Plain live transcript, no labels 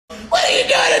What are you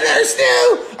doing in there,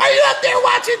 Stu? Are you up there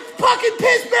watching fucking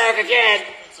Pittsburgh again?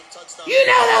 You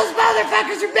know those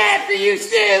motherfuckers are bad for you,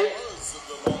 Stu.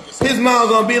 His mom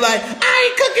gonna be like, I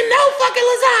ain't cooking no fucking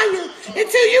lasagna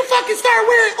until you fucking start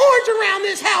wearing orange around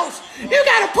this house. You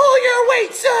gotta pull your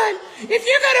weight, son. If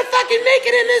you're gonna fucking make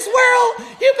it in this world,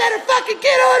 you better fucking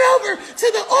get on over to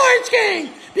the Orange Gang,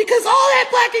 because all that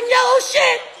black and yellow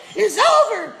shit is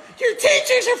over. Your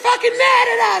teachers are fucking mad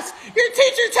at us. Your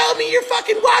teacher told me you're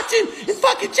fucking watching and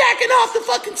fucking jacking off the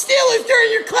fucking Steelers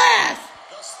during your class.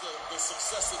 That's the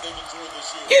success that they've enjoyed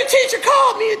this year. Your teacher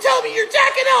called me and told me you're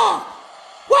jacking off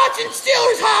watching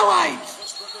Steelers highlights.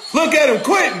 Look at them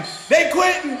quitting. They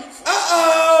quitting.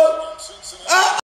 Uh-oh.